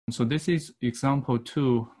So this is example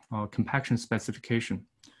 2, compaction specification.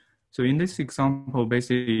 So in this example,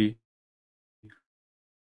 basically,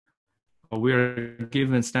 we are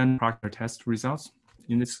given standard Proctor test results.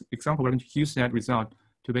 In this example, we're going to use that result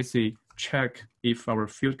to basically check if our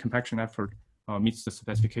field compaction effort meets the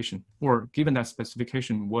specification, or given that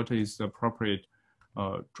specification, what is the appropriate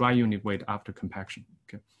dry unit weight after compaction.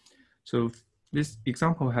 Okay, so this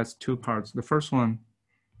example has 2 parts. The first one,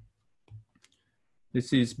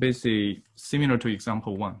 this is basically similar to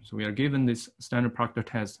example 1. So we are given this standard Proctor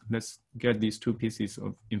test. Let's get these 2 pieces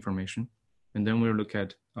of information, and then we'll look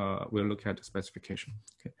at the specification.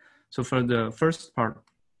 Okay, so for the first part,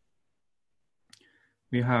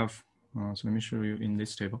 we have. So let me show you in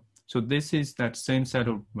this table. So this is that same set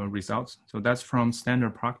of results. So that's from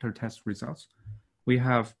standard Proctor test results. We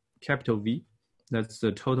have capital V, that's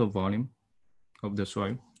the total volume of the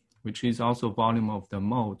soil, which is also volume of the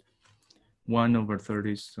mold,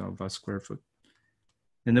 1/30 of a square foot.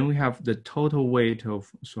 And then we have the total weight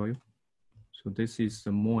of soil. So this is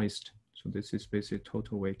the moist. So this is basically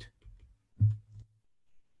total weight.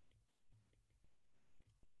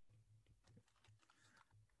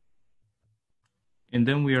 And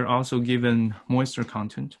then we are also given moisture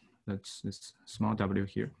content. That's this small w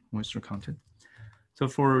here, moisture content. So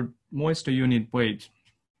for moisture unit weight,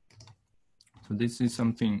 so this is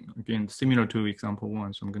something, again, similar to example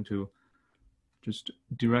 1. So I'm going to just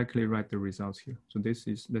directly write the results here. So this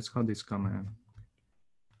is, let's call this gamma m.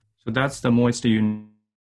 So that's the moisture unit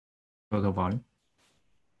total volume.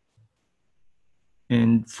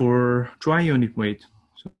 And for dry unit weight,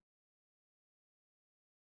 so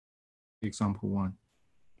example 1,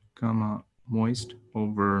 gamma moist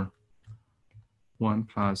over 1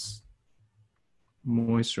 plus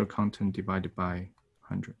moisture content divided by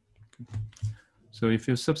 100. Okay. So if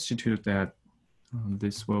you substitute that,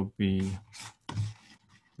 this will be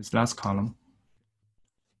this last column.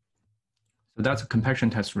 So that's a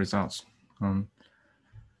compaction test results.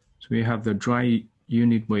 So we have the dry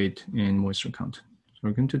unit weight and moisture content. So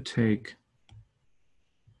we're going to take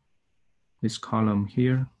this column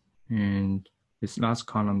here and this last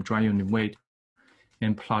column, dry unit weight,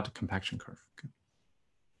 and plot a compaction curve. Okay.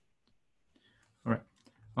 All right.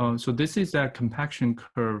 So this is that compaction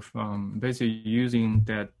curve, basically using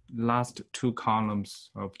that last 2 columns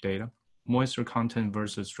of data, moisture content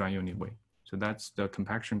versus dry unit weight. So that's the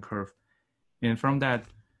compaction curve. And from that,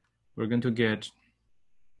 we're going to get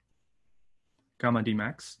gamma D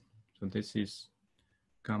max. So this is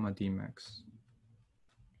gamma D max.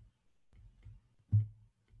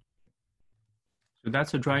 So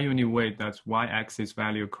that's a dry unit weight, that's y-axis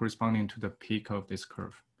value corresponding to the peak of this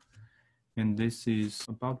curve. And this is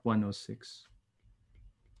about 106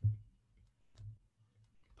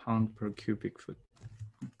 pound per cubic foot.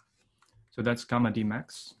 So that's gamma D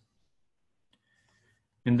max.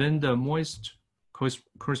 And then the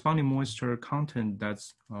corresponding moisture content,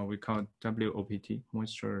 that's we call WOPT,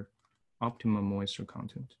 moisture, optimum moisture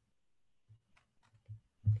content.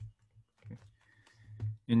 Okay.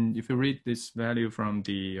 And if you read this value from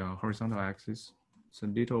the horizontal axis, it's a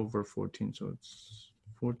little over 14, so it's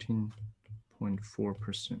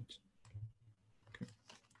 14.4%. Okay.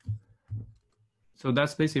 So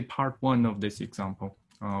that's basically part 1 of this example.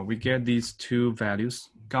 We get these 2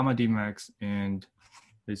 values, gamma D max and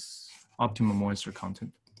this optimal moisture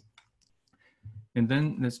content. And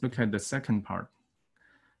then let's look at the second part.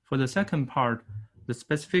 For the second part, the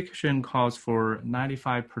specification calls for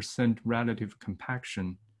 95% relative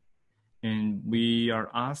compaction. And we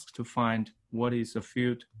are asked to find what is the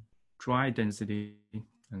field dry density.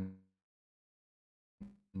 And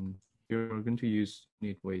here we're going to use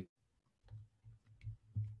unit weight.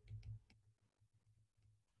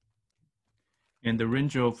 And the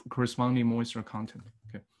range of corresponding moisture content.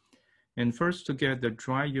 Okay. And first, to get the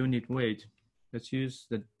dry unit weight, let's use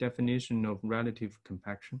the definition of relative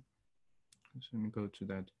compaction. So let me go to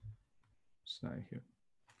that side here.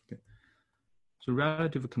 Okay. So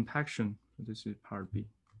relative compaction, this is part B.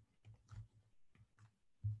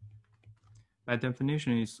 By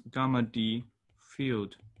definition, is gamma D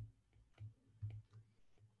field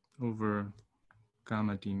over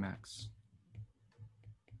gamma D max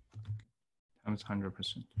times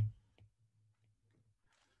 100%.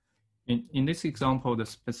 In this example, the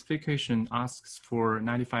specification asks for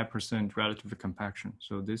 95% relative compaction.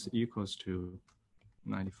 So this equals to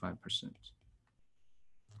 95%.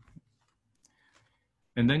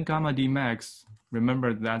 And then gamma D max,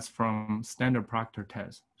 remember that's from standard Proctor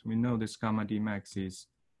test. So we know this gamma D max is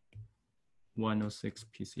 106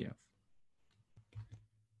 PCF,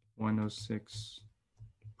 106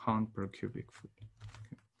 pound per cubic foot.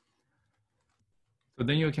 Okay. So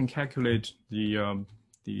then you can calculate the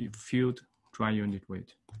field dry unit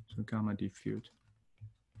weight. So gamma D field.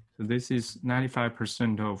 So this is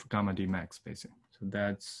 95% of gamma D max basically. So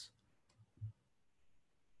that's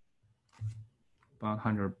about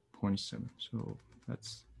 100.7. So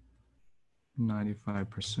that's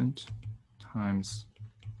 95% times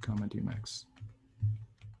gamma D max.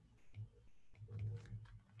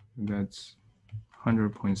 That's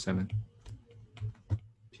 100.7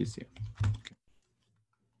 PCM. Okay.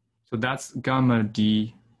 So that's gamma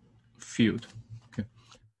D field. Okay.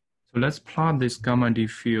 So let's plot this gamma D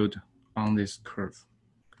field on this curve.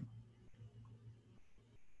 Okay.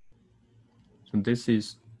 So this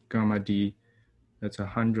is gamma D, that's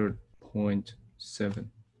 100.7.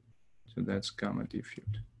 So that's gamma D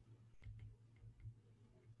field.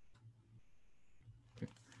 Okay.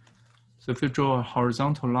 So if you draw a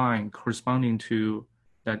horizontal line corresponding to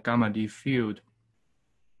that gamma D field,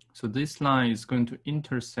 so this line is going to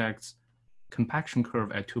intersect compaction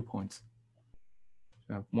curve at 2 points.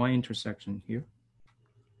 So I have one intersection here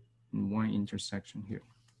and one intersection here.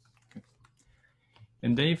 Okay.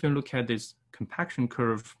 And then if you look at this compaction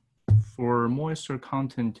curve for moisture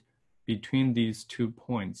content between these 2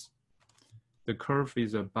 points, the curve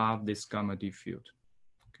is above this gamma D field.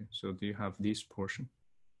 Okay, so you have this portion.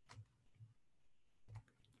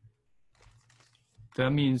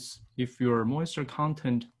 That means if your moisture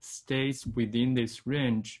content stays within this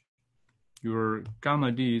range, your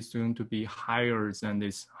gamma D is going to be higher than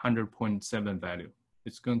this 100.7 value.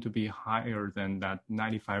 It's going to be higher than that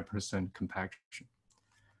 95% compaction.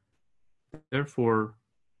 Therefore,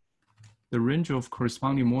 the range of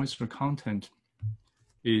corresponding moisture content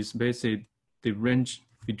is basically the range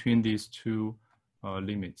between these two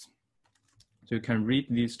limits. So you can read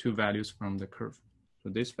these two values from the curve. So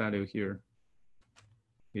this value here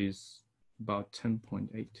is about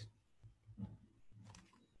 10.8.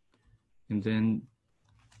 And then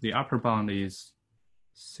the upper bound is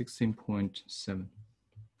 16.7.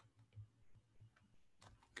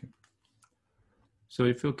 Okay. So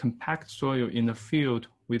if you compact soil in a field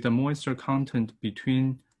with a moisture content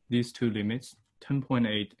between these two limits,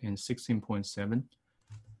 10.8 and 16.7,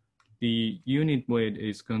 the unit weight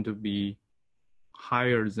is going to be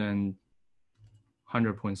higher than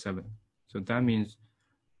 100.7. So that means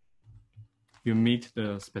you meet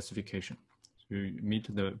the specification. So you meet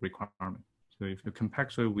the requirement. So if you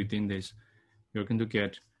compact soil within this, you're going to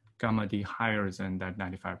get gamma D higher than that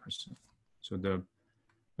 95%. So the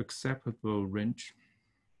acceptable range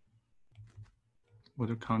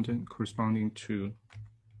water content corresponding to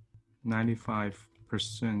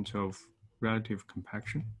 95% of relative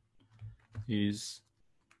compaction is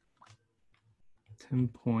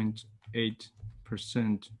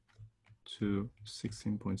 10.8% to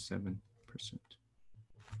 16.7%.